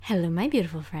Hello, my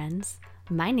beautiful friends.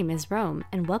 My name is Rome,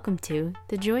 and welcome to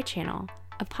The Joy Channel,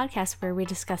 a podcast where we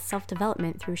discuss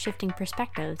self-development through shifting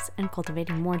perspectives and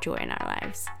cultivating more joy in our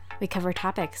lives. We cover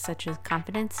topics such as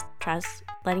confidence, trust,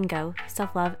 letting go,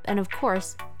 self-love, and of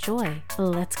course, joy.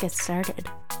 Let's get started.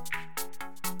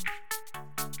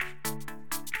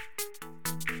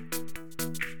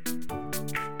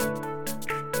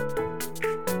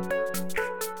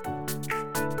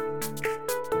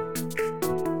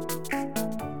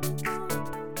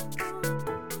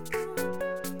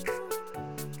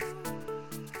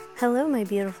 Hello, my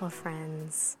beautiful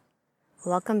friends.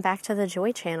 Welcome back to the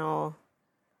Joy Channel.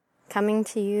 Coming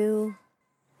to you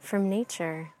from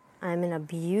nature. I'm in a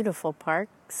beautiful park,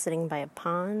 sitting by a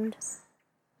pond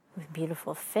with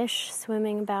beautiful fish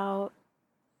swimming about.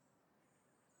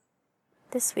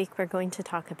 This week we're going to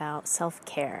talk about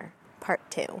self-care,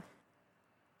 part 2.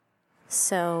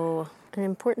 So, an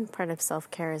important part of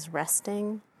self-care is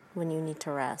resting when you need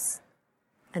to rest,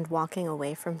 and walking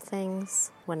away from things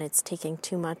when it's taking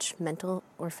too much mental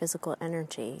or physical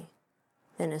energy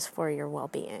than is for your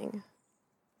well-being.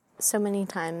 So many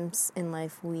times in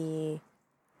life we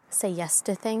say yes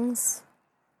to things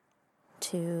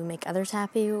to make others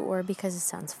happy or because it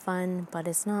sounds fun, but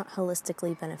it's not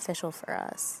holistically beneficial for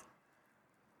us.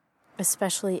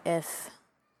 Especially if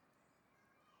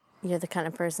you're the kind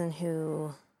of person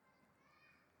who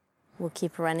will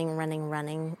keep running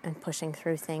and pushing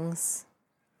through things,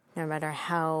 no matter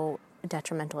how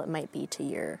detrimental it might be to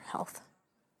your health.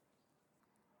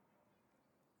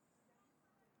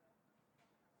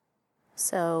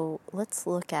 So let's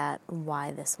look at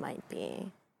why this might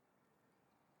be.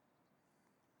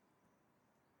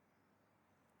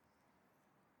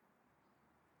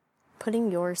 Putting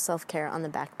your self-care on the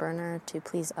back burner to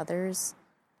please others,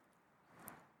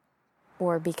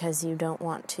 or because you don't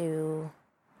want to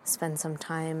spend some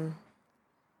time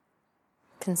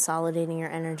consolidating your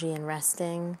energy and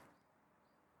resting,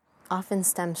 often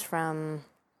stems from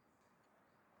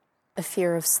a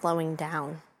fear of slowing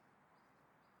down.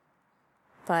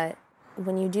 But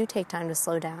when you do take time to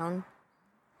slow down,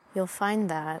 you'll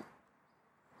find that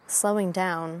slowing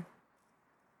down,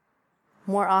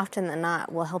 more often than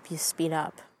not, will help you speed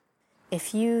up.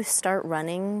 If you start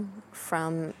running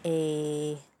from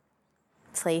a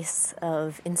place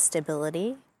of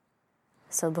instability,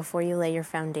 so before you lay your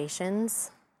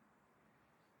foundations,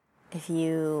 if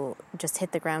you just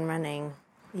hit the ground running,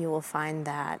 you will find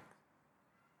that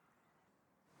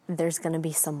there's going to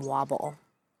be some wobble.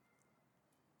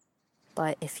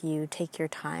 But if you take your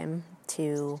time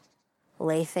to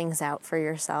lay things out for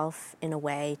yourself in a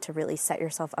way to really set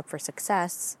yourself up for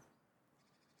success,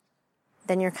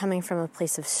 then you're coming from a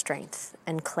place of strength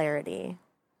and clarity.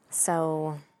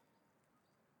 So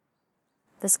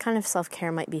this kind of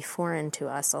self-care might be foreign to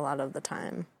us a lot of the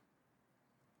time,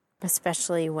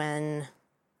 especially when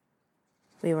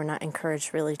we were not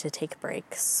encouraged really to take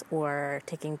breaks, or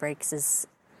taking breaks is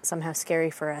somehow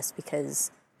scary for us because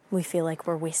we feel like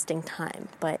we're wasting time.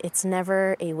 But it's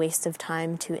never a waste of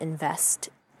time to invest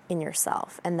in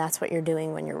yourself, and that's what you're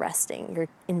doing when you're resting. You're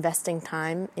investing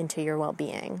time into your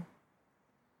well-being.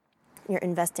 You're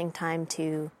investing time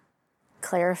to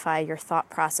clarify your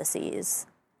thought processes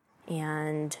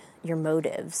and your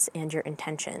motives and your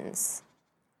intentions.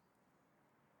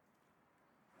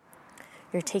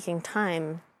 You're taking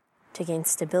time to gain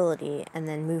stability and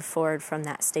then move forward from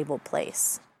that stable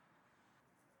place.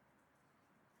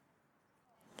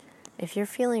 If you're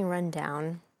feeling run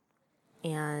down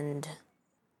and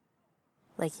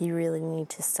like you really need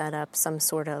to set up some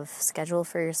sort of schedule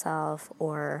for yourself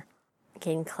or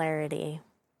gain clarity,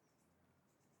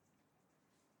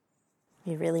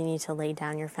 you really need to lay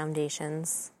down your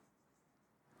foundations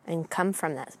and come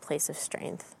from that place of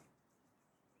strength,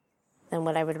 then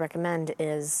what I would recommend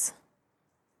is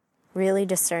really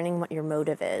discerning what your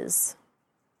motive is.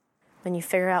 When you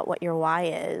figure out what your why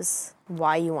is,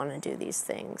 why you want to do these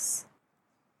things,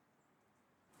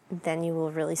 then you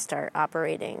will really start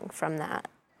operating from that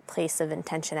place of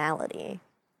intentionality.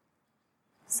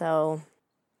 So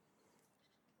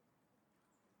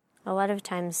a lot of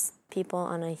times people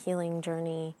on a healing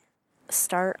journey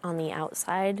start on the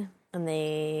outside and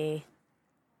they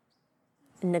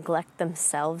neglect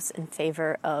themselves in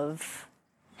favor of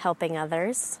helping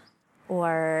others,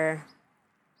 or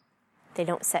they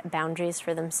don't set boundaries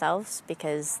for themselves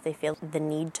because they feel the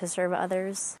need to serve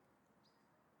others.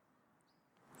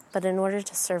 But in order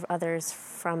to serve others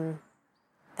from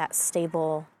that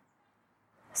stable,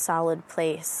 solid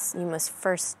place, you must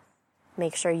first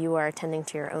make sure you are attending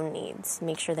to your own needs.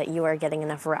 Make sure that you are getting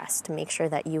enough rest. Make sure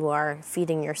that you are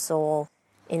feeding your soul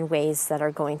in ways that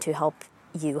are going to help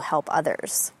you help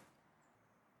others.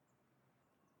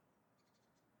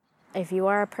 If you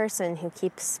are a person who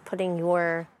keeps putting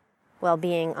your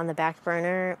well-being on the back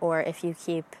burner, or if you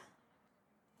keep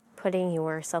putting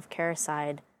your self-care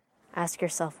aside, ask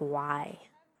yourself why.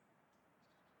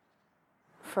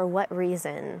 For what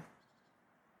reason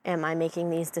am I making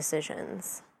these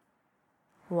decisions?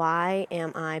 Why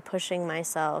am I pushing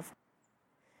myself?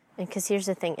 And because here's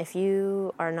the thing, if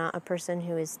you are not a person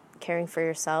who is caring for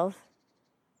yourself,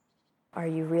 are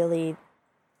you really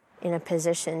in a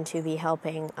position to be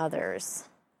helping others?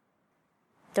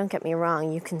 Don't get me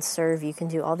wrong, you can serve, you can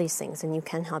do all these things, and you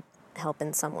can help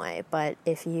in some way. But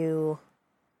if you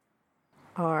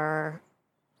are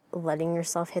letting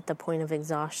yourself hit the point of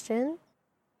exhaustion,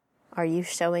 are you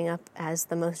showing up as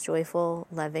the most joyful,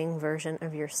 loving version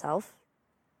of yourself?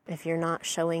 If you're not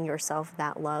showing yourself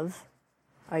that love,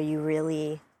 are you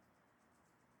really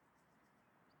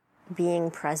being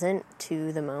present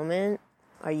to the moment?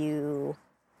 Are you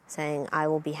saying, I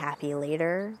will be happy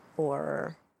later?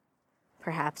 Or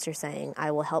perhaps you're saying,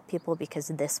 I will help people because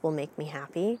this will make me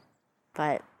happy.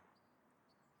 But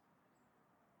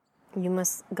you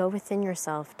must go within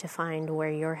yourself to find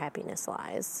where your happiness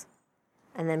lies,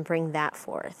 and then bring that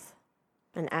forth.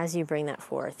 And as you bring that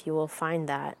forth, you will find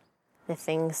that the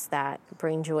things that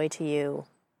bring joy to you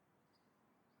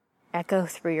echo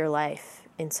through your life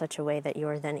in such a way that you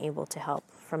are then able to help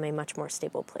from a much more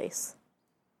stable place.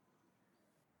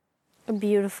 A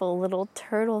beautiful little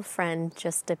turtle friend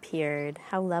just appeared.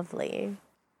 How lovely.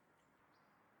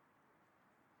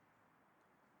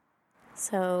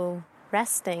 So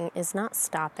resting is not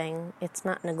stopping. It's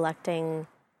not neglecting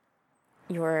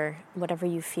your whatever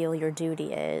you feel your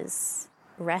duty is.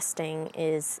 Resting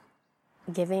is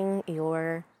giving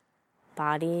your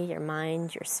body, your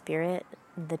mind, your spirit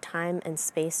the time and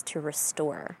space to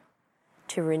restore,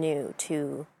 to renew,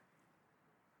 to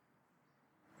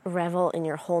revel in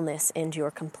your wholeness and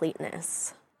your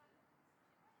completeness.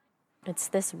 It's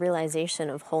this realization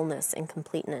of wholeness and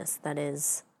completeness that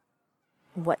is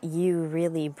what you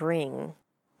really bring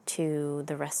to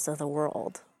the rest of the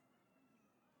world.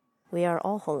 We are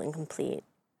all whole and complete,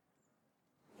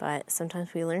 but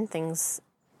sometimes we learn things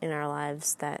in our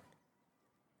lives that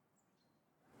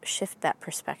shift that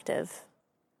perspective,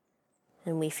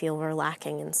 and we feel we're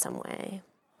lacking in some way,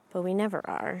 but we never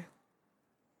are.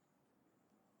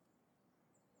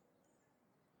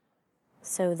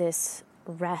 So this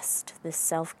rest, this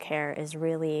self-care is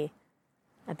really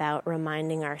about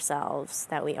reminding ourselves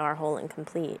that we are whole and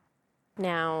complete.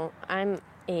 Now, I'm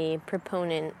a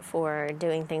proponent for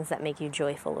doing things that make you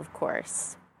joyful, of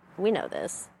course. We know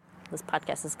this. This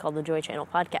podcast is called the Joy Channel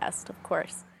Podcast, of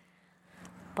course.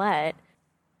 But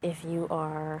if you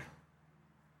are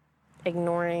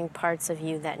ignoring parts of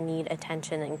you that need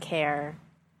attention and care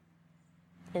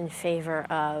in favor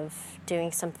of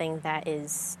doing something that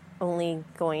is only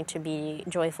going to be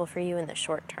joyful for you in the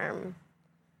short term,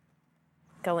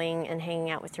 going and hanging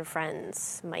out with your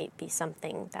friends might be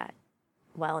something that,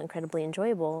 while incredibly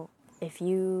enjoyable, if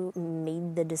you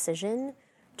made the decision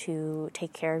to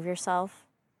take care of yourself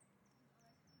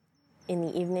in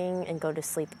the evening and go to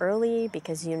sleep early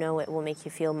because you know it will make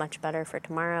you feel much better for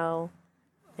tomorrow,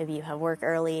 maybe you have work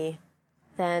early,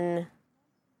 then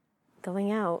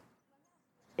going out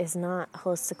is not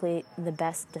holistically the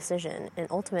best decision. And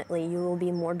ultimately, you will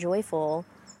be more joyful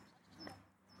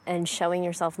and showing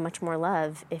yourself much more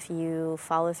love if you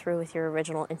follow through with your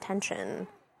original intention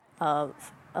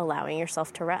of allowing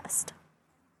yourself to rest.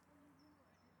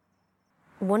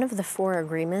 One of the 4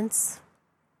 agreements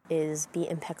is be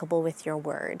impeccable with your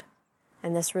word.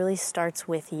 And this really starts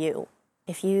with you.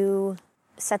 If you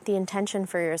set the intention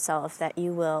for yourself that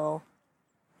you will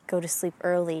go to sleep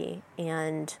early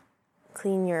and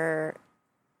clean your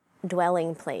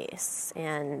dwelling place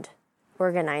and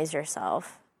organize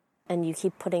yourself, and you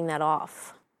keep putting that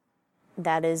off,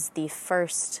 that is the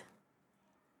first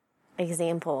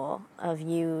example of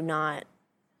you not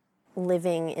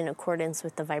living in accordance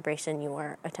with the vibration you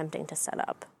are attempting to set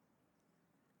up.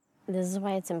 This is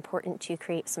why it's important to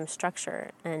create some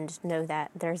structure and know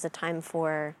that there's a time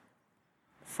for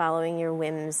following your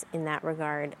whims in that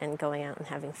regard and going out and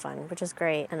having fun, which is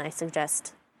great. And I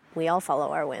suggest we all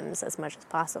follow our whims as much as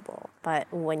possible. But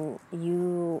when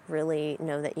you really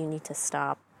know that you need to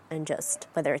stop and just,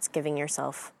 whether it's giving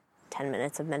yourself 10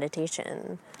 minutes of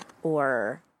meditation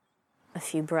or a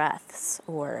few breaths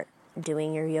or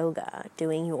doing your yoga,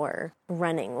 doing your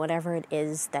running, whatever it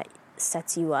is that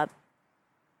sets you up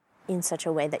in such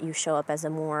a way that you show up as a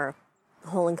more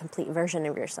whole and complete version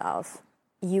of yourself,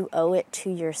 you owe it to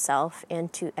yourself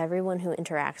and to everyone who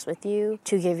interacts with you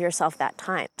to give yourself that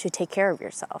time to take care of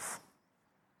yourself.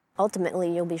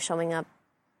 Ultimately, you'll be showing up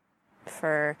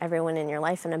for everyone in your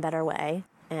life in a better way.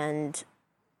 And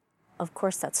of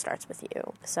course that starts with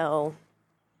you. So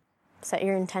set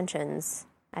your intentions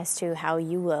as to how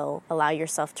you will allow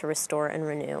yourself to restore and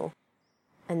renew,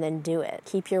 and then do it.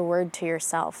 Keep your word to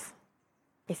yourself.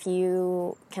 If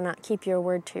you cannot keep your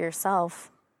word to yourself,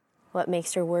 what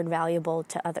makes your word valuable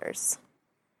to others?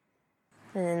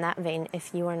 And in that vein,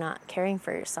 if you are not caring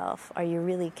for yourself, are you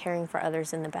really caring for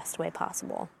others in the best way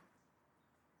possible?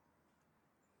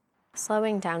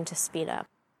 Slowing down to speed up,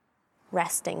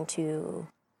 resting to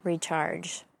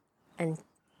recharge, and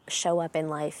show up in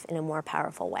life in a more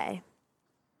powerful way.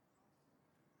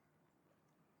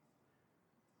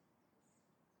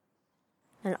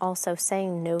 And also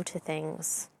saying no to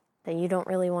things that you don't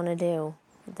really want to do,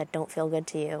 that don't feel good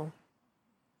to you,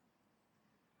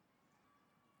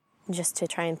 just to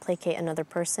try and placate another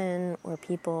person or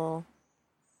people.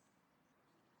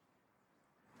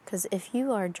 Because if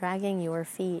you are dragging your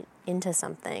feet into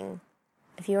something,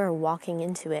 if you are walking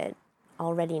into it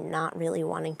already not really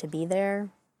wanting to be there,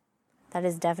 that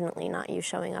is definitely not you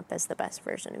showing up as the best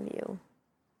version of you.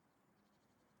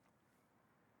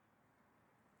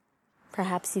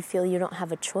 Perhaps you feel you don't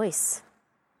have a choice.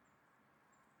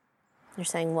 You're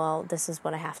saying, well, this is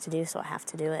what I have to do, so I have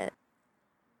to do it.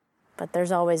 But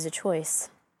there's always a choice.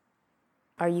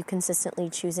 Are you consistently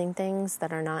choosing things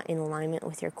that are not in alignment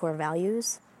with your core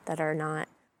values, that are not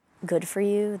good for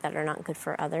you, that are not good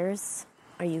for others?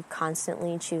 Are you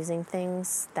constantly choosing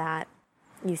things that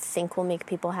you think will make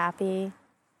people happy?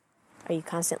 Are you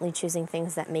constantly choosing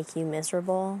things that make you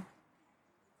miserable?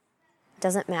 It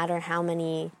doesn't matter how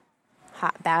many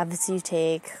hot baths you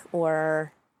take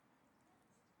or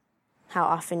how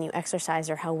often you exercise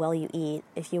or how well you eat.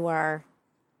 If you are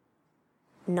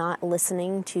not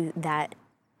listening to that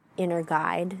inner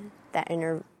guide, that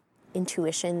inner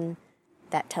intuition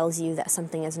that tells you that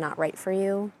something is not right for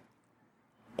you,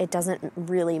 it doesn't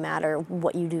really matter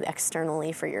what you do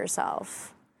externally for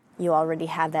yourself. You already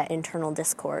have that internal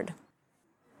discord,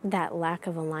 that lack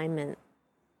of alignment.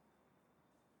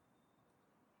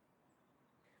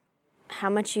 How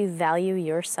much you value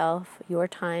yourself, your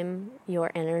time,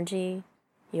 your energy,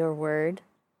 your word,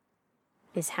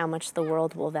 is how much the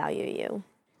world will value you.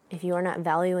 If you are not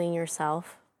valuing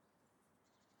yourself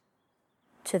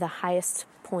to the highest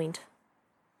point,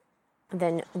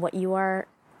 then what you are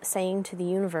saying to the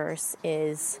universe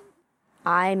is,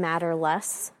 I matter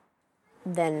less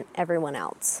than everyone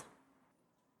else.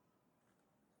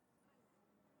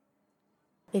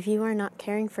 If you are not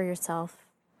caring for yourself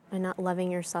and not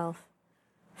loving yourself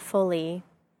fully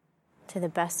to the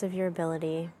best of your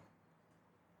ability,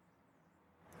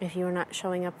 if you are not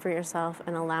showing up for yourself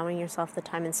and allowing yourself the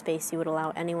time and space you would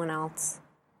allow anyone else,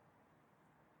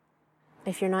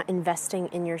 if you're not investing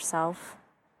in yourself,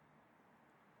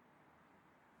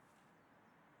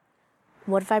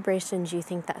 what vibration do you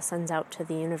think that sends out to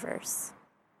the universe?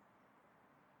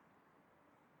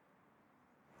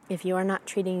 If you are not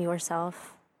treating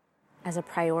yourself as a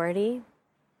priority,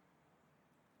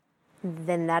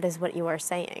 then that is what you are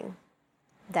saying,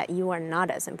 that you are not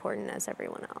as important as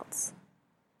everyone else.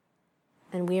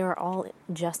 And we are all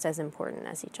just as important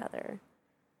as each other.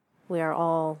 We are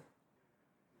all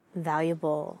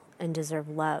valuable and deserve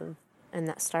love, and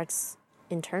that starts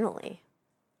internally.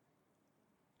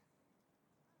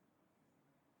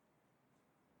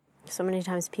 So many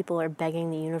times people are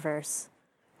begging the universe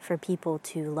for people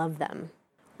to love them,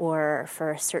 or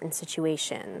for a certain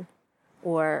situation,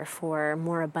 or for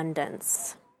more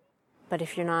abundance. But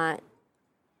if you're not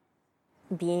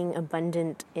being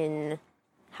abundant in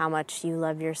how much you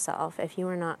love yourself, if you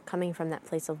are not coming from that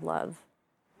place of love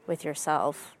with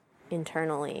yourself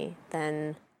internally,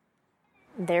 then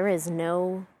there is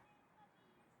no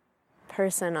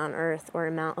person on earth or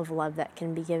amount of love that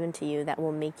can be given to you that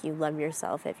will make you love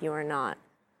yourself if you are not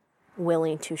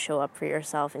willing to show up for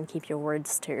yourself and keep your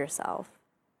words to yourself.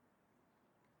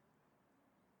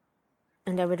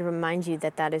 And I would remind you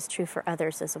that that is true for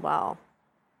others as well.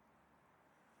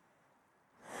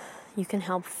 You can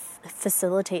help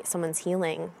facilitate someone's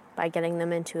healing by getting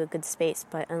them into a good space,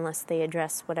 but unless they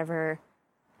address whatever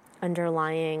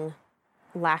underlying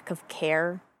lack of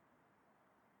care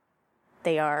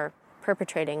they are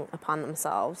perpetrating upon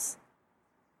themselves,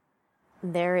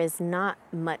 there is not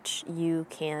much you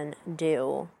can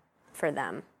do for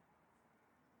them.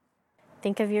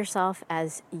 Think of yourself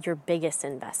as your biggest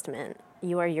investment.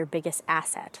 You are your biggest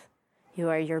asset. You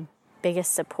are your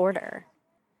biggest supporter.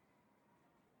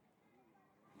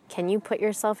 Can you put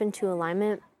yourself into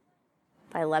alignment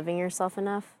by loving yourself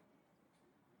enough?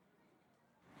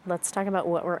 Let's talk about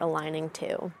what we're aligning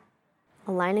to.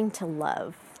 Aligning to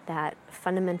love, that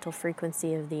fundamental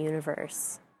frequency of the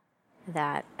universe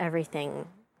that everything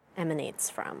emanates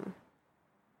from?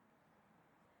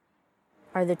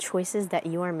 Are the choices that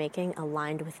you are making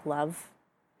aligned with love,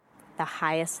 the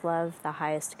highest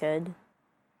good?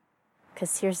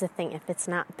 Because here's the thing, if it's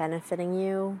not benefiting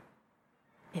you,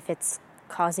 if it's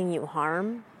causing you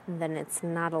harm, then it's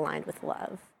not aligned with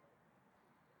love.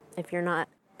 If you're not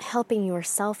helping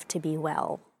yourself to be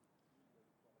well,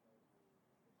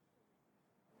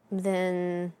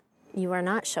 then you are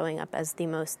not showing up as the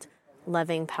most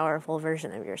loving, powerful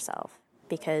version of yourself.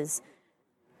 Because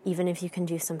even if you can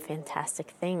do some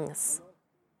fantastic things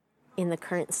in the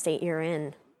current state you're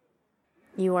in,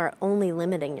 you are only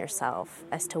limiting yourself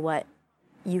as to what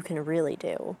you can really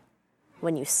do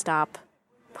when you stop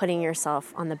putting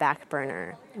yourself on the back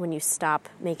burner, when you stop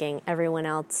making everyone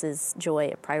else's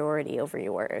joy a priority over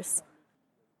yours.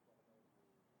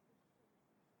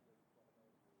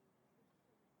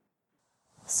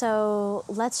 So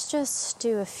let's just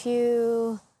do a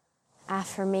few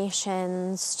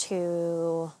affirmations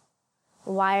to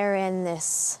wire in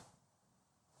this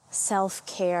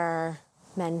self-care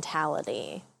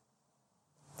mentality,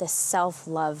 this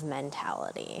self-love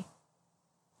mentality,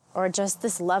 or just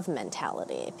this love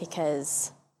mentality,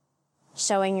 because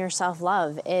showing yourself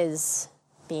love is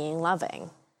being loving.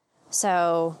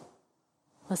 So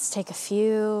let's take a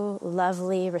few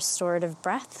lovely restorative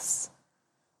breaths.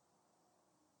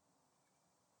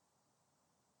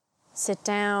 Sit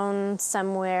down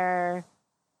somewhere,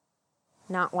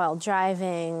 not while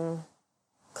driving.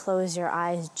 Close your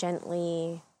eyes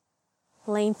gently.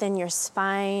 Lengthen your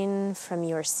spine from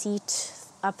your seat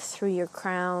up through your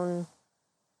crown.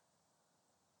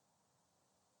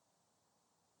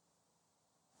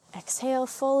 Exhale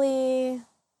fully.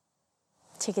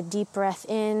 Take a deep breath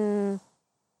in,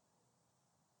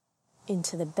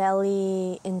 into the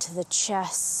belly, into the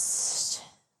chest,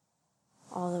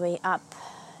 all the way up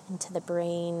into the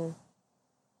brain.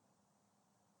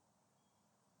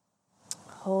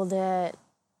 Hold it.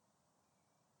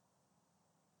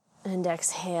 And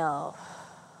exhale.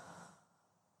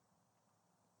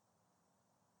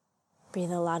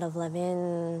 Breathe a lot of love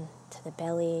in to the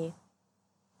belly,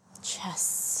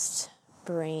 chest,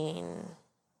 brain.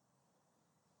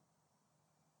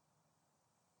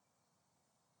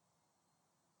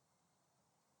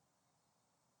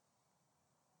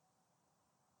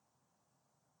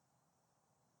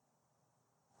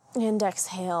 And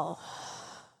exhale.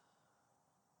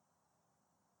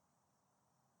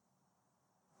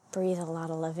 Breathe a lot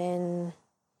of love in,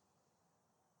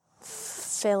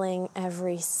 filling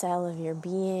every cell of your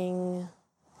being,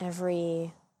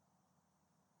 every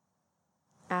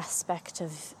aspect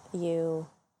of you.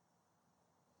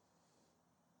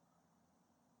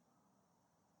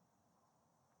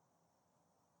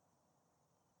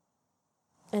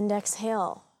 And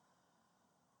exhale.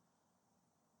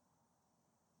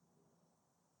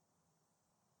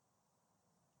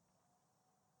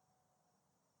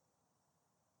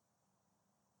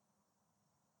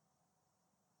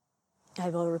 I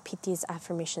will repeat these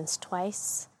affirmations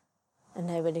twice,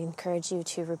 and I would encourage you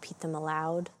to repeat them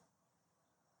aloud.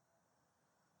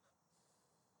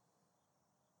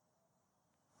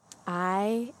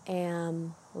 I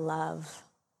am love.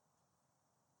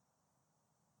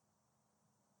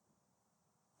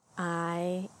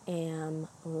 I am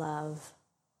love.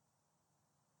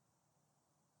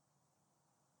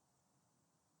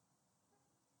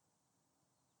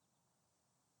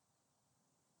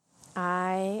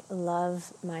 I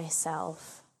love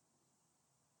myself.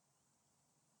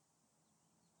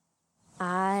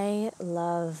 I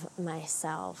love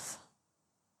myself.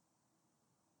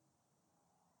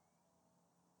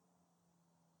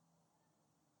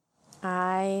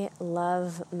 I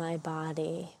love my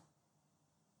body.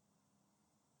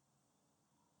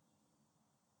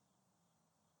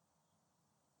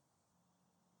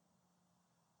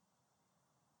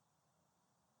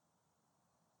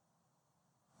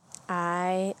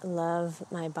 I love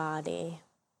my body.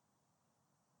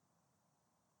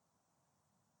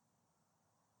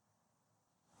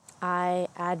 I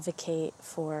advocate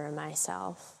for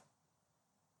myself.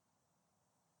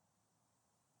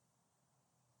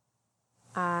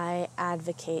 I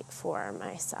advocate for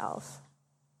myself.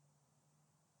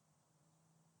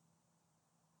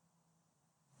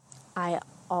 I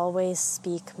always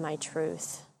speak my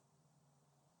truth.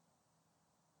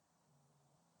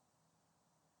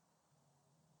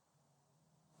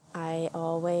 I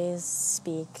always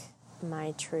speak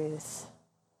my truth.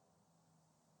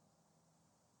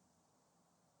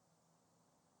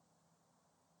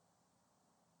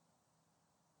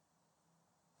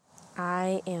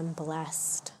 I am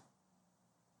blessed.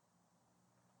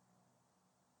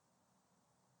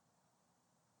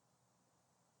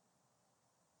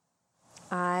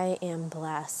 I am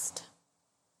blessed.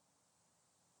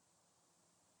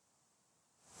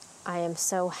 I am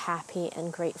so happy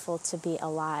and grateful to be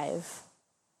alive.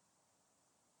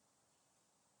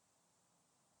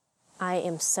 I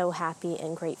am so happy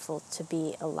and grateful to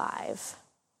be alive.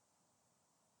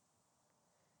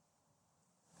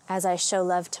 As I show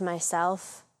love to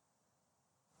myself,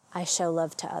 I show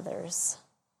love to others.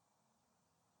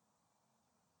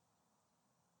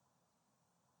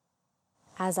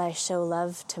 As I show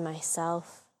love to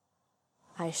myself,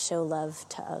 I show love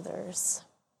to others.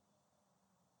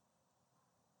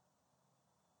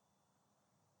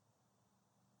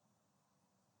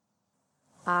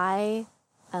 I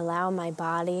allow my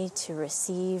body to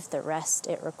receive the rest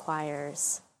it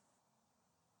requires.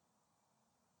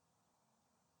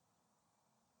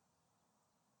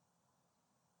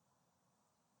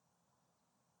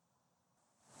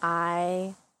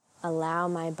 I allow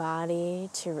my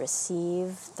body to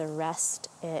receive the rest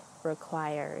it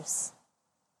requires.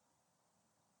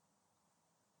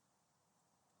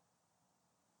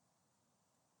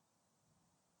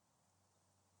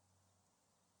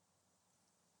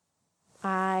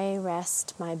 I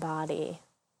rest my body.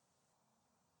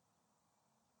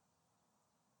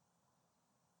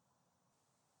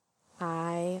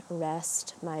 I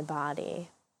rest my body.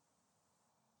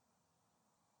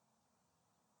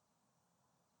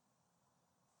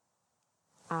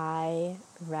 I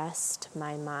rest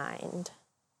my mind.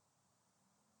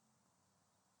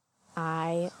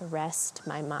 I rest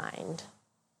my mind.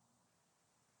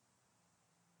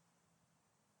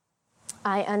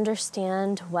 I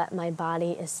understand what my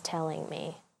body is telling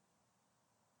me.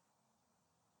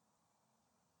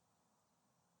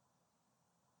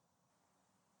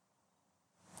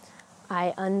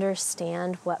 I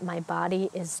understand what my body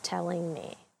is telling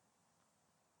me.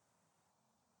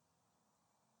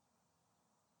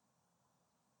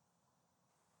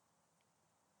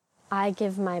 I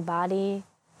give my body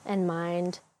and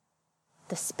mind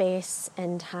the space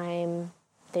and time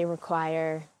they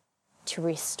require to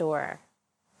restore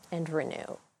and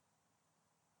renew.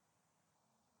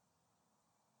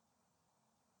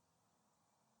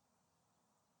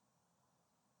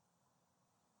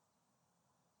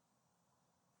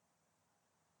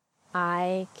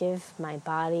 I give my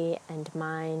body and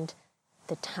mind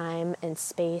the time and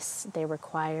space they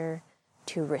require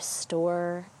to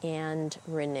restore and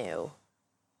renew.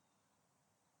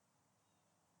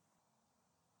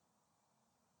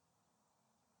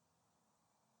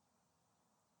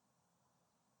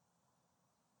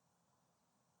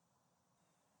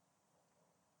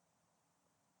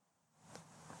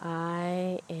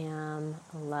 I am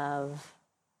love.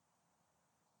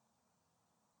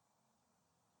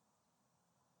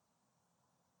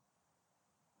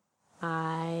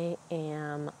 I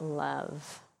am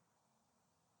love.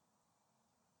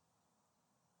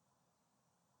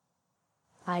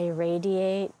 I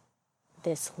radiate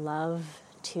this love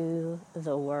to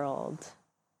the world.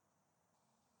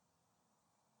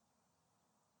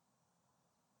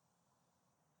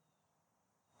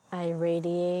 I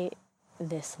radiate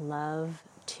this love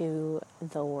to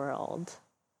the world.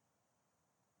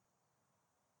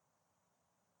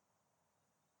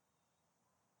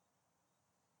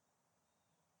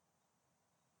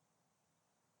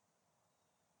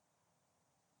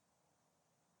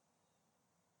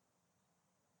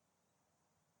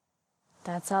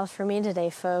 That's all for me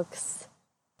today, folks.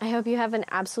 I hope you have an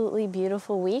absolutely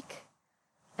beautiful week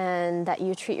and that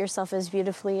you treat yourself as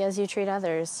beautifully as you treat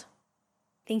others.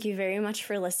 Thank you very much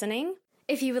for listening.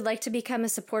 If you would like to become a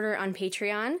supporter on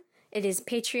Patreon, it is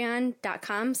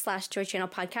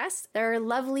patreon.com/joychannelpodcast. There are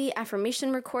lovely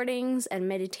affirmation recordings and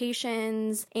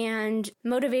meditations and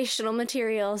motivational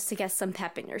materials to get some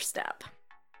pep in your step.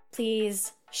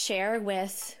 Please share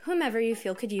with whomever you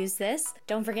feel could use this.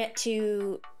 Don't forget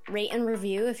to rate and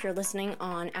review if you're listening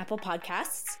on Apple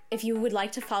Podcasts. If you would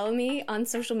like to follow me on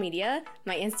social media,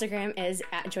 my Instagram is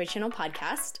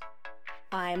 @joychannelpodcast.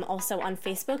 I'm also on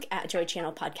Facebook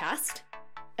 @joychannelpodcast.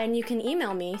 And you can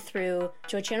email me through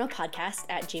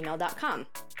joychannelpodcast@gmail.com.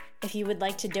 If you would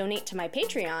like to donate to my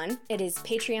Patreon, it is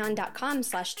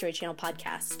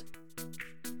patreon.com/joychannelpodcast.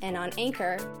 And on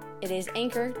Anchor, it is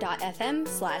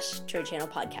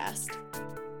anchor.fm/joychannelpodcast.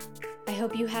 I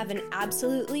hope you have an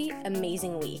absolutely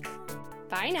amazing week.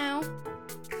 Bye now.